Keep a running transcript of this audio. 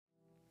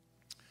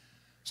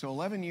So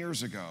 11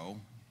 years ago,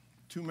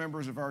 two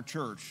members of our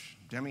church,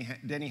 Denny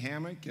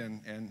Hammock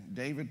and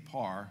David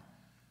Parr,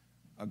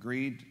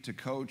 agreed to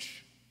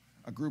coach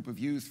a group of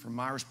youth from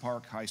Myers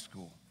Park High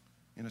School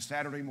in a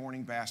Saturday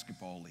morning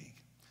basketball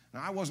league.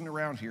 Now, I wasn't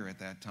around here at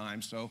that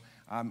time, so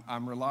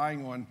I'm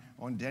relying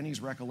on Denny's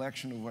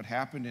recollection of what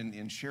happened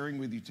in sharing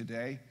with you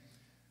today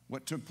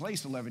what took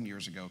place 11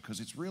 years ago,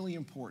 because it's really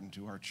important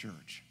to our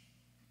church.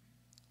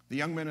 The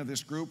young men of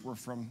this group were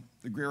from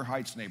the Greer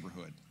Heights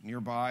neighborhood,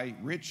 nearby,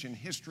 rich in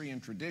history and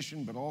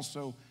tradition, but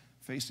also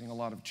facing a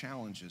lot of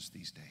challenges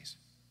these days.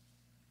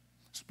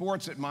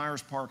 Sports at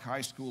Myers Park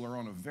High School are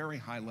on a very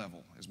high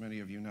level, as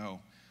many of you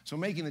know. So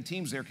making the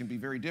teams there can be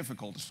very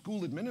difficult. The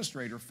school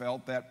administrator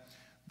felt that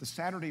the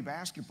Saturday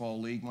basketball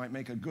league might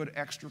make a good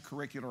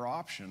extracurricular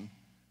option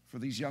for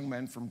these young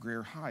men from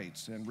Greer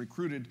Heights and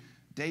recruited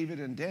David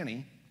and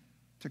Denny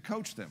to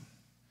coach them.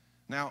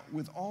 Now,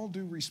 with all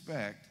due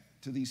respect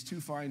to these two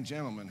fine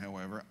gentlemen,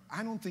 however,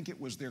 I don't think it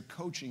was their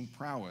coaching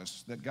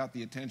prowess that got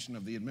the attention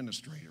of the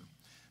administrator,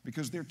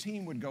 because their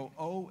team would go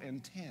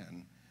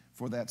 0-10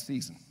 for that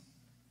season.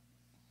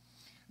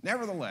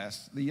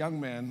 Nevertheless, the young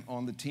men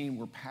on the team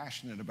were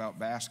passionate about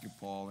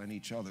basketball and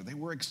each other. They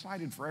were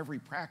excited for every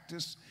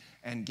practice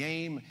and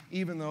game,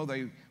 even though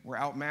they were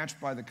outmatched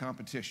by the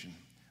competition.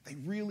 They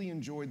really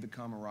enjoyed the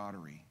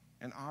camaraderie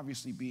and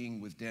obviously being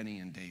with Denny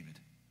and David.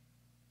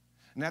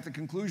 And at the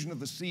conclusion of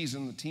the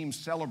season, the team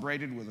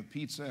celebrated with a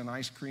pizza and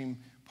ice cream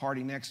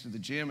party next to the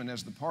gym. And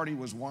as the party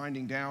was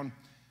winding down,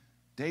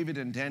 David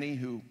and Denny,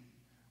 who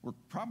were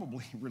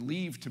probably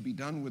relieved to be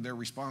done with their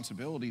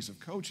responsibilities of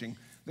coaching,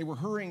 they were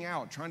hurrying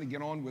out, trying to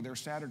get on with their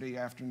Saturday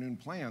afternoon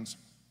plans.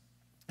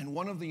 And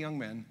one of the young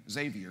men,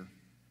 Xavier,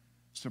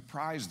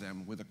 surprised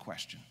them with a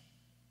question,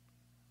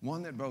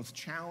 one that both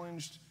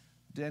challenged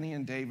Denny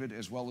and David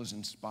as well as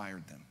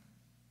inspired them.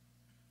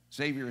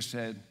 Xavier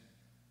said,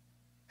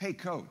 "Hey,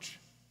 Coach,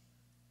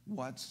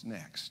 what's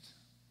next?"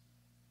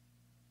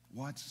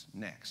 What's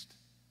next?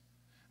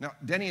 Now,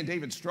 Denny and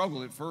David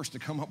struggled at first to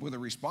come up with a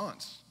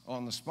response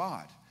on the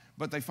spot,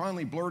 but they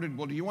finally blurted,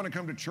 "Well, do you want to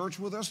come to church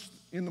with us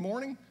in the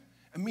morning?"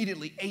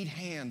 Immediately, 8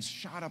 hands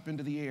shot up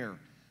into the air,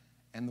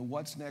 and the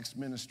What's Next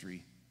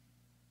ministry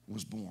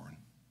was born.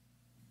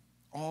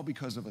 All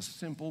because of a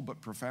simple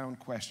but profound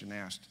question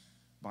asked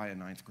by a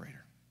 9th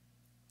grader.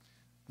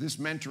 This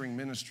mentoring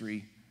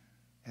ministry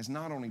has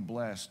not only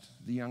blessed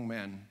the young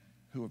men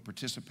who have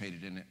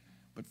participated in it,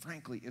 but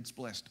frankly, it's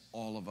blessed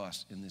all of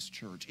us in this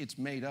church. It's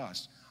made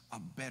us a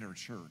better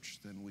church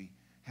than we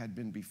had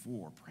been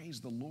before.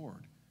 Praise the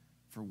Lord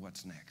for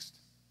what's next.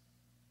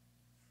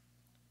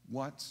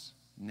 What's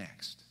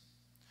next?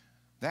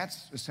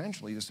 That's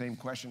essentially the same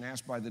question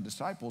asked by the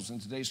disciples in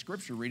today's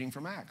scripture reading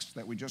from Acts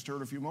that we just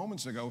heard a few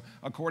moments ago.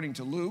 According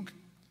to Luke,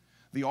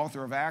 the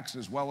author of Acts,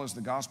 as well as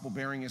the gospel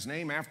bearing his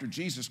name, after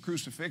Jesus'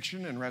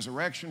 crucifixion and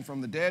resurrection from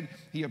the dead,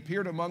 he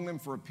appeared among them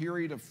for a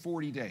period of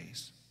 40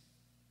 days.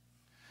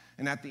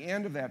 And at the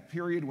end of that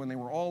period, when they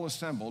were all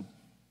assembled,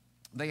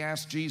 they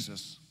asked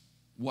Jesus,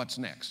 "What's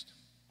next?"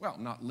 Well,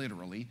 not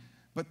literally,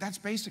 but that's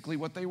basically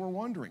what they were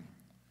wondering.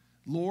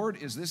 "Lord,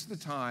 is this the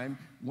time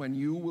when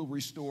you will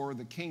restore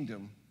the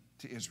kingdom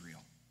to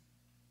Israel?"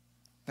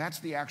 That's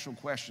the actual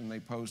question they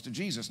posed to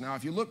Jesus. Now,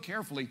 if you look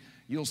carefully,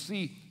 you'll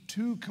see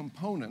 2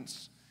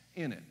 components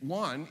in it.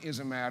 One is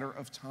a matter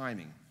of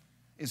timing.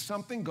 Is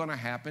something going to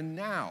happen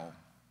now?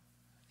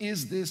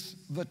 Is this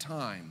the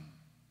time?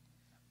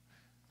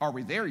 Are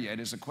we there yet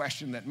is a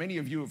question that many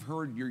of you have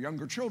heard your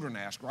younger children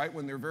ask, right?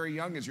 When they're very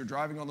young, as you're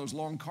driving on those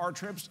long car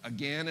trips,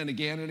 again and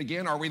again and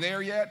again. Are we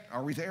there yet?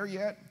 Are we there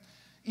yet?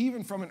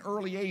 Even from an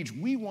early age,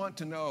 we want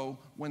to know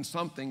when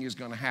something is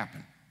going to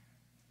happen.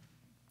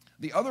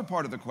 The other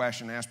part of the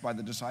question asked by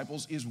the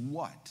disciples is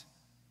what?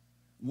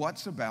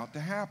 What's about to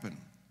happen?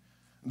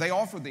 They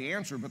offered the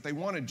answer, but they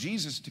wanted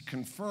Jesus to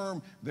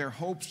confirm their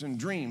hopes and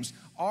dreams.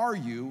 Are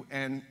you,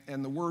 and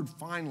the word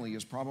finally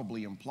is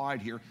probably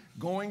implied here,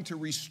 going to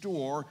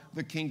restore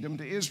the kingdom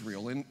to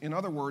Israel? In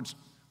other words,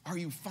 are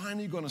you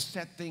finally going to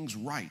set things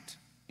right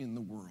in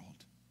the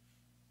world?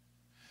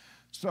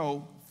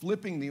 So,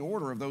 flipping the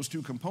order of those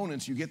 2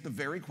 components, you get the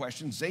very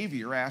question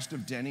Xavier asked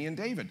of Denny and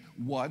David.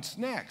 What's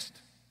next?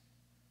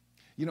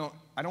 You know,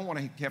 I don't want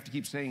to have to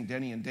keep saying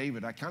Denny and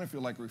David. I kind of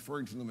feel like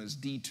referring to them as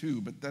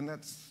D2, but then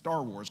that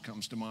Star Wars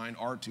comes to mind,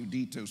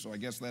 R2-D2, so I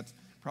guess that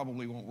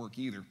probably won't work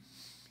either.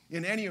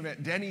 In any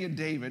event, Denny and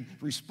David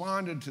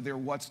responded to their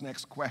what's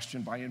next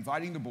question by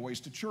inviting the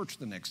boys to church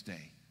the next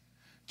day.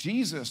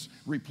 Jesus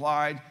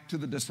replied to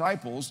the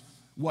disciples'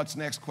 what's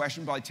next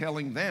question by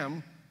telling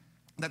them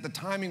that the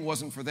timing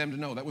wasn't for them to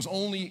know. That was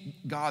only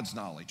God's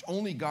knowledge.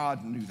 Only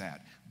God knew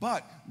that.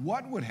 But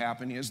what would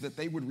happen is that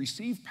they would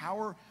receive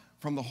power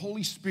from the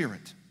Holy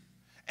Spirit,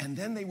 and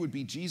then they would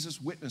be Jesus'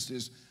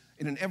 witnesses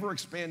in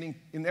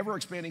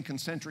ever-expanding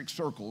concentric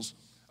circles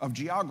of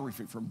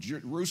geography, from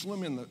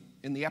Jerusalem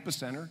in the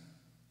epicenter,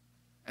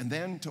 and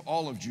then to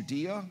all of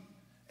Judea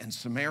and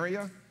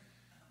Samaria,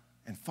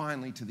 and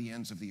finally to the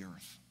ends of the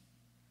earth.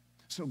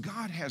 So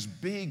God has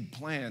big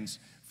plans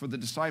for the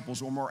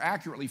disciples, or more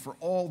accurately, for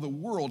all the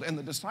world. And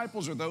the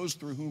disciples are those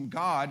through whom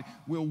God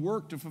will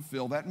work to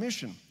fulfill that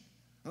mission.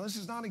 Now, this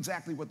is not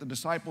exactly what the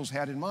disciples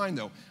had in mind,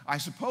 though. I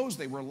suppose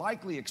they were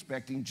likely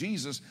expecting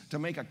Jesus to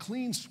make a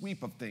clean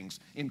sweep of things,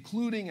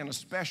 including and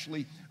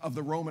especially of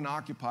the Roman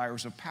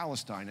occupiers of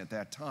Palestine at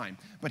that time.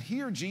 But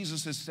here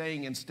Jesus is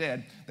saying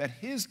instead that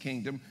his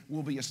kingdom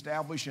will be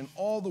established in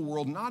all the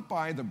world, not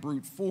by the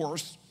brute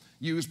force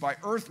used by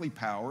earthly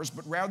powers,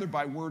 but rather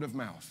by word of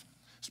mouth,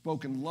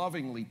 spoken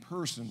lovingly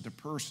person to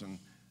person,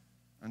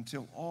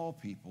 until all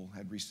people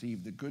had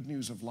received the good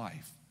news of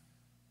life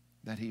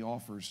that he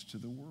offers to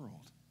the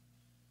world.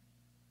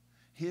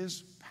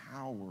 His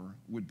power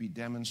would be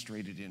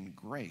demonstrated in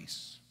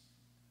grace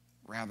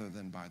rather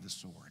than by the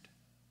sword.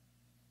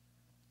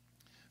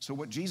 So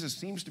what Jesus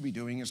seems to be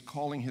doing is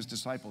calling his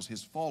disciples,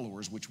 his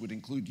followers, which would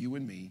include you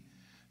and me,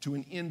 to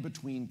an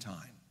in-between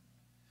time.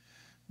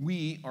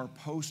 We are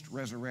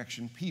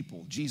post-resurrection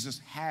people. Jesus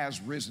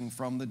has risen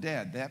from the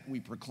dead. That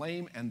we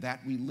proclaim and that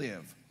we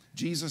live.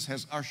 Jesus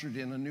has ushered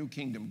in a new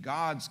kingdom,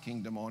 God's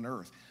kingdom on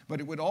earth. But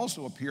it would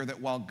also appear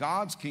that while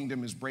God's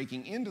kingdom is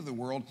breaking into the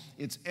world,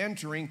 it's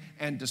entering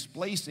and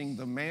displacing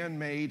the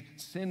man-made,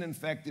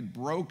 sin-infected,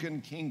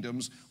 broken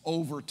kingdoms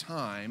over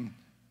time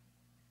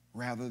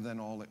rather than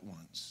all at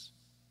once.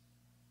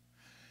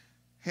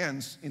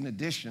 Hence, in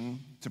addition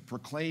to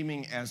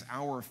proclaiming as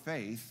our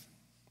faith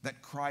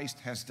that Christ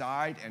has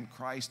died and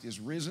Christ is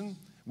risen,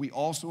 we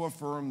also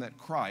affirm that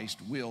Christ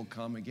will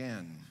come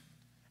again.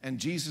 And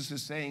Jesus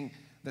is saying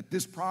that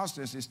this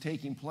process is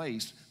taking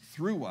place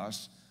through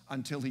us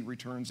until he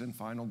returns in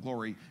final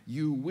glory.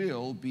 You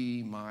will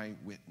be my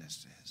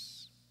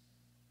witnesses.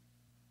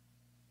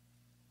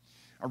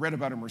 I read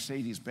about a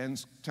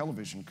Mercedes-Benz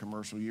television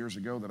commercial years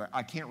ago that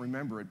I can't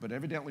remember it, but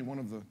evidently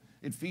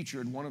it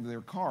featured one of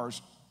their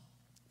cars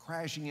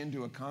crashing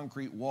into a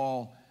concrete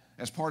wall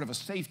as part of a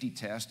safety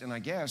test, and I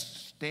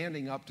guess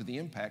standing up to the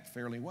impact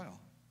fairly well.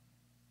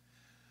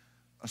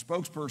 A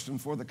spokesperson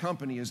for the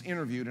company is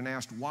interviewed and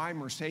asked why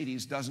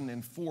Mercedes doesn't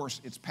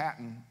enforce its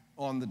patent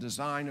on the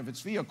design of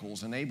its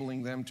vehicles,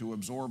 enabling them to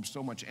absorb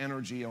so much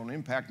energy on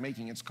impact,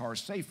 making its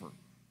cars safer,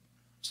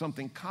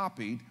 something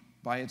copied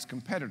by its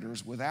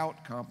competitors without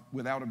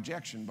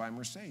objection by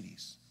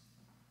Mercedes.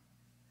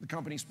 The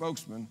company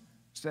spokesman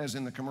says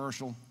in the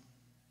commercial,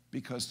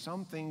 because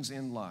some things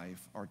in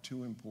life are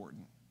too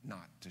important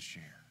not to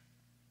share.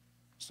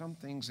 Some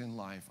things in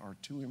life are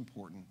too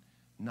important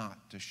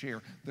not to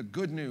share. The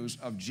good news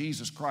of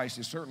Jesus Christ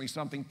is certainly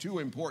something too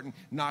important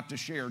not to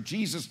share.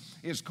 Jesus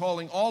is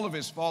calling all of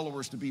his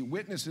followers to be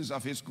witnesses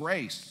of his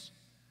grace.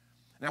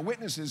 Now,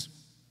 witnesses,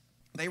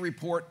 they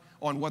report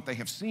on what they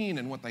have seen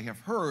and what they have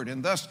heard,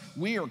 and thus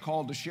we are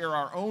called to share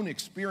our own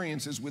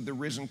experiences with the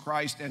risen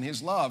Christ and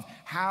his love.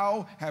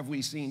 How have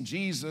we seen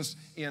Jesus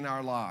in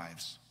our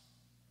lives?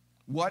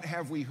 What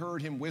have we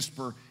heard him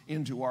whisper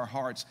into our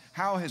hearts?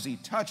 How has he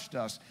touched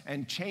us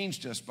and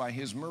changed us by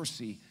his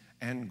mercy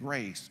and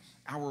grace?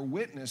 Our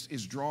witness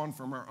is drawn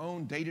from our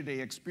own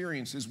day-to-day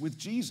experiences with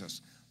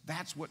Jesus.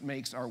 That's what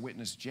makes our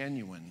witness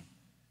genuine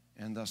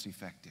and thus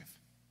effective.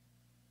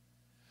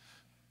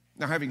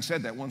 Now, having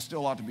said that, one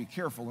still ought to be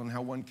careful in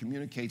how one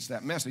communicates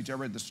that message. I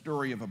read the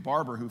story of a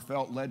barber who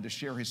felt led to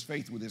share his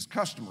faith with his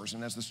customers.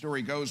 And as the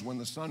story goes, when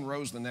the sun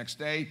rose the next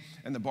day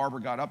and the barber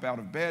got up out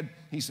of bed,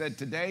 he said,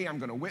 "Today I'm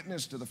going to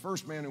witness to the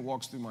first man who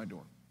walks through my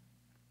door."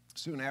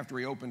 Soon after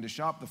he opened his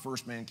shop, the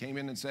first man came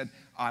in and said,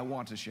 "I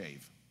want to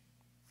shave."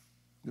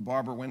 The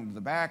barber went into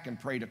the back and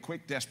prayed a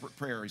quick, desperate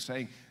prayer. He's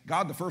saying,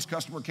 "God, the first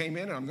customer came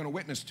in and I'm going to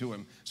witness to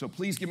him. So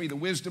please give me the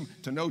wisdom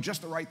to know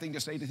just the right thing to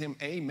say to him.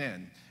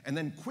 Amen." And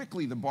then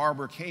quickly the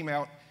barber came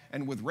out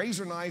and with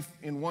razor knife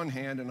in one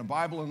hand and a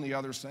Bible in the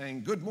other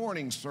saying, "Good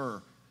morning,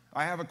 sir.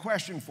 I have a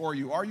question for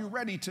you. Are you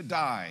ready to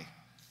die?"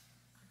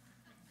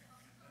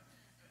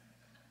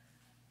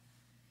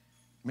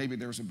 Maybe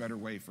there's a better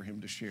way for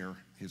him to share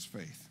his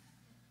faith.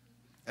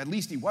 At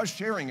least he was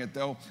sharing it,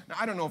 though. Now,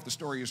 I don't know if the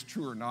story is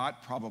true or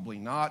not, probably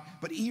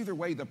not, but either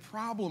way, the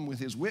problem with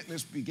his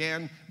witness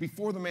began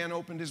before the man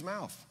opened his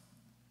mouth.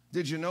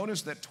 Did you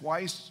notice that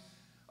twice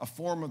a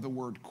form of the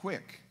word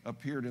quick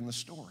appeared in the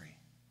story?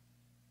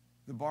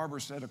 The barber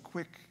said a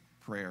quick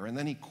prayer, and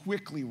then he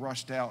quickly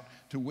rushed out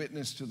to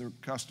witness to the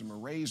customer,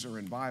 razor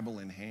and Bible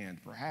in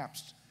hand.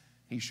 Perhaps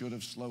he should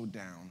have slowed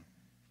down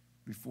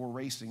before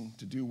racing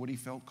to do what he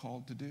felt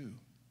called to do.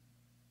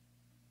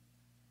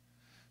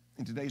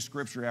 In today's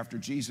scripture, after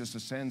Jesus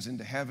ascends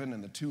into heaven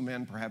and the two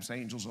men, perhaps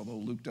angels, although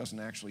Luke doesn't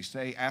actually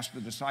say, ask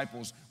the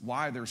disciples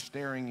why they're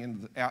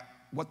staring at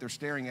what they're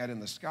staring at in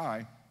the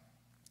sky,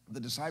 the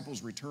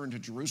disciples return to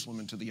Jerusalem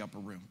into the upper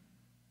room.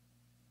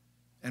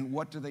 And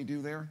what do they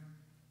do there?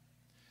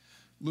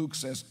 Luke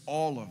says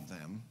all of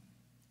them,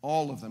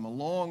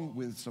 along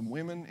with some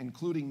women,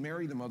 including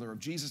Mary, the mother of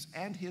Jesus,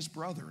 and his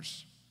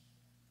brothers,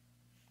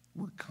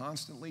 were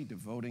constantly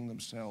devoting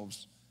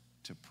themselves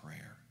to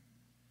prayer.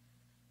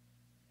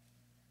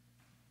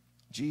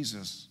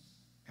 Jesus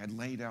had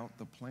laid out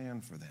the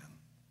plan for them.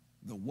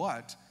 The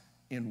what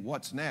in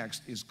what's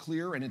next is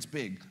clear and it's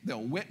big.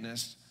 They'll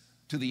witness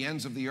to the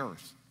ends of the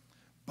earth.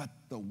 But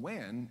the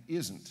when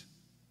isn't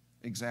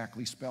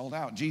exactly spelled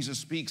out. Jesus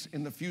speaks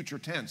in the future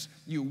tense.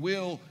 You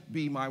will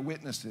be my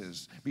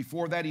witnesses.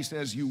 Before that, he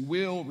says, you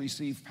will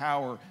receive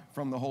power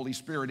from the Holy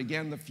Spirit.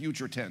 Again, the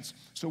future tense.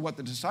 So what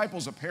the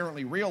disciples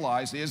apparently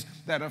realize is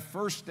that a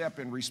first step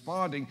in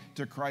responding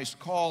to Christ's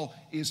call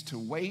is to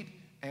wait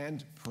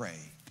and pray.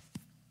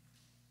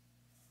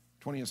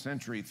 20th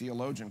century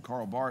theologian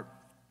Karl Barth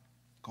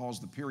calls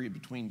the period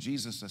between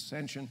Jesus'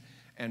 ascension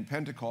and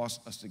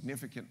Pentecost a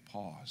significant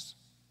pause.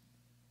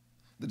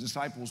 The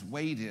disciples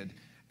waited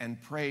and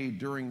prayed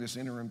during this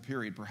interim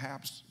period.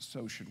 Perhaps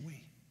so should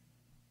we.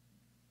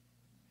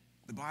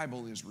 The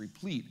Bible is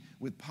replete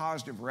with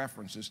positive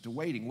references to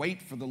waiting.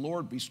 Wait for the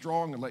Lord, be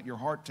strong, and let your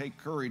heart take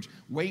courage.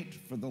 Wait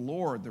for the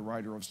Lord, the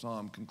writer of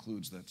Psalm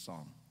concludes that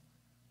psalm.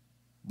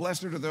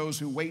 Blessed are those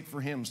who wait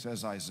for him,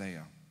 says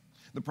Isaiah.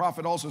 The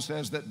prophet also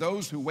says that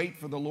those who wait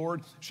for the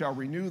Lord shall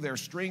renew their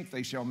strength.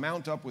 They shall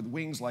mount up with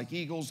wings like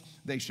eagles.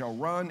 They shall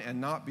run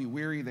and not be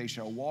weary. They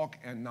shall walk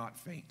and not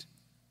faint.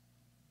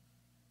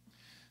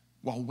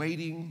 While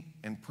waiting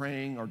and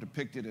praying are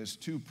depicted as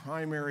two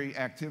primary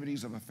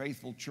activities of a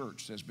faithful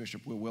church, says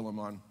Bishop Will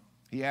Willimon,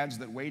 he adds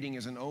that waiting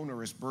is an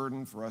onerous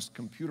burden for us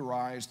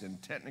computerized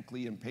and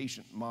technically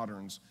impatient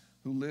moderns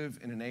who live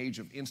in an age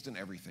of instant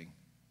everything,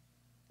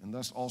 and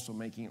thus also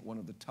making it one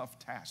of the tough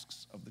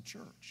tasks of the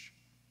church.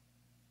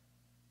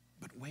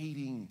 But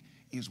waiting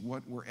is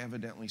what we're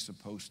evidently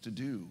supposed to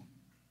do.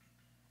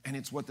 And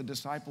it's what the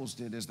disciples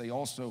did as they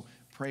also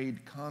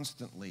prayed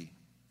constantly.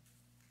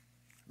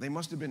 They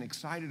must have been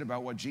excited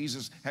about what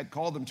Jesus had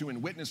called them to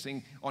in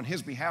witnessing on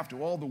his behalf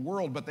to all the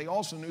world, but they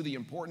also knew the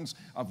importance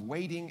of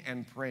waiting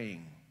and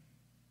praying.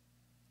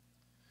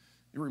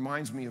 It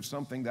reminds me of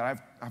something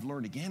that I've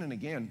learned again and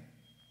again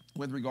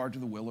with regard to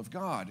the will of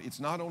God.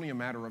 It's not only a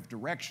matter of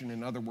direction,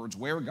 in other words,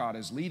 where God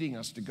is leading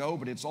us to go,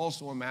 but it's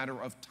also a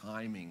matter of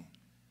timing,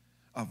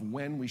 of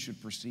when we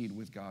should proceed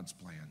with God's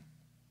plan.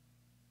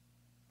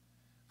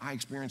 I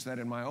experienced that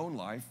in my own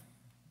life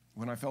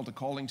when I felt a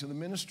calling to the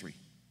ministry.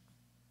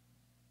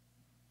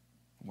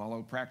 While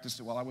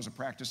I was a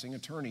practicing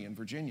attorney in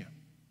Virginia.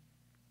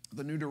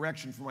 The new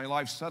direction for my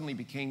life suddenly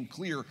became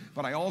clear,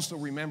 but I also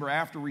remember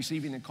after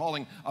receiving the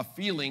calling a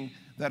feeling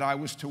that I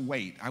was to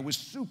wait. I was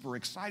super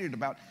excited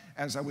about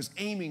as I was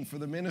aiming for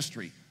the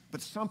ministry,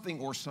 but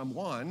something or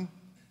someone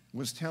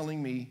was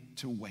telling me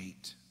to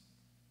wait.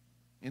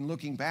 In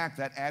looking back,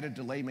 that added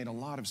delay made a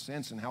lot of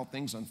sense in how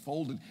things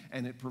unfolded,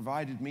 and it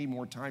provided me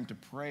more time to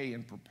pray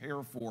and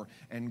prepare for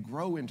and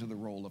grow into the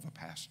role of a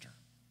pastor.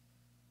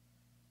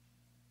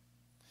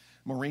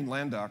 Maureen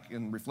Landock,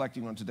 in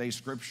reflecting on today's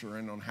scripture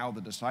and on how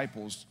the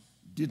disciples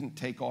didn't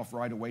take off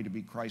right away to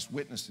be Christ's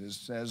witnesses,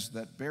 says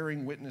that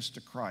bearing witness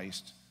to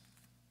Christ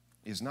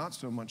is not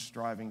so much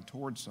striving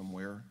towards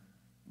somewhere,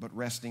 but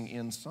resting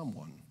in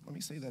someone. Let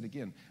me say that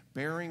again.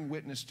 Bearing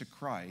witness to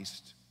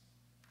Christ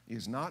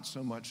is not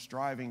so much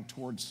striving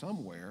towards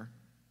somewhere,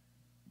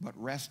 but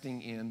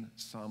resting in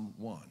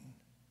someone.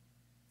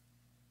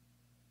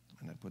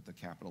 And I put the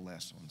capital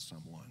S on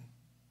someone.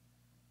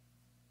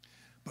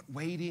 But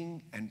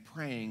waiting and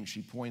praying,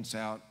 she points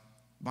out,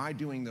 by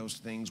doing those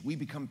things, we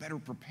become better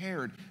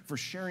prepared for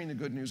sharing the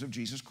good news of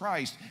Jesus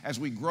Christ as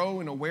we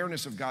grow in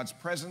awareness of God's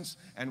presence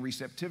and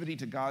receptivity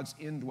to God's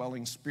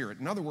indwelling spirit.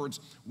 In other words,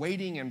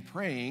 waiting and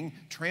praying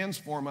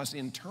transform us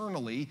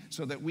internally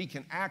so that we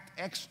can act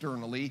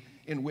externally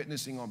in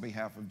witnessing on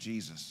behalf of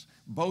Jesus.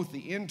 Both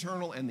the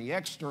internal and the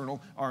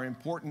external are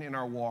important in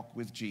our walk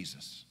with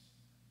Jesus.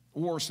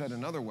 Or said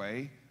another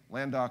way,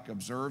 Landock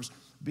observes,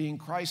 being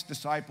Christ's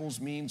disciples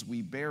means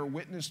we bear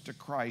witness to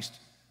Christ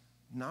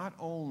not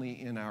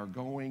only in our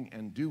going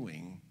and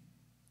doing,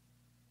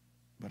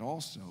 but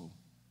also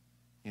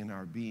in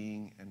our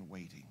being and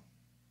waiting.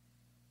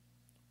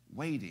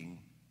 Waiting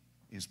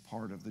is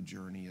part of the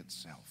journey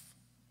itself,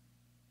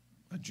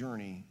 a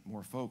journey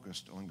more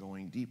focused on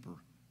going deeper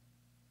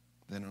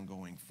than on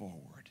going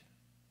forward.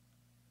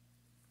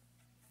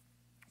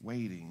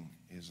 Waiting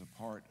is a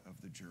part of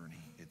the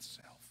journey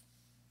itself.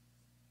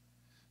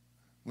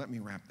 Let me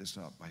wrap this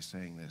up by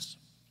saying this.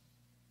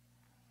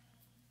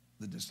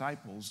 The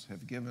disciples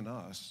have given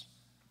us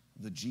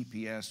the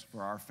GPS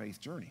for our faith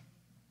journey.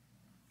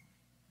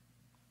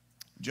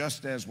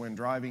 Just as when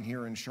driving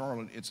here in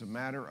Charlotte, it's a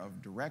matter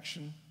of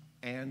direction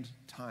and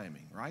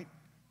timing, right?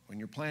 When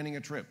you're planning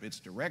a trip, it's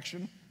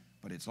direction,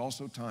 but it's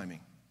also timing.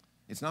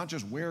 It's not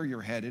just where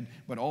you're headed,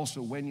 but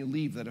also when you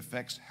leave that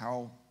affects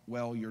how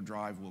well your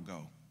drive will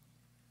go.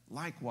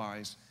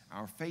 Likewise,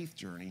 our faith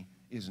journey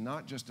is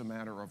not just a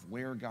matter of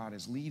where God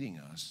is leading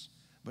us,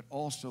 but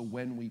also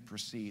when we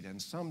proceed.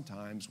 And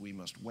sometimes we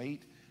must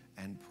wait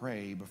and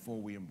pray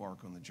before we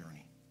embark on the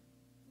journey,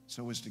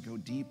 so as to go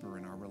deeper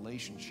in our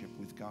relationship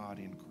with God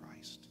in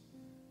Christ.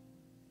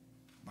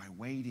 By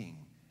waiting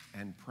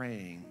and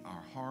praying,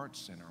 our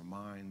hearts and our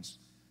minds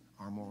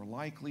are more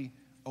likely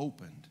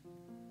opened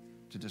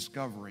to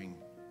discovering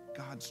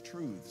God's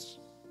truths,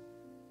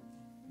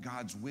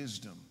 God's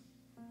wisdom,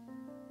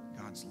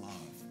 God's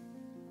love.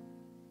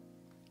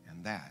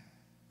 And that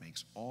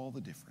makes all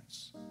the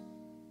difference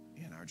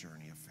in our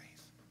journey of faith.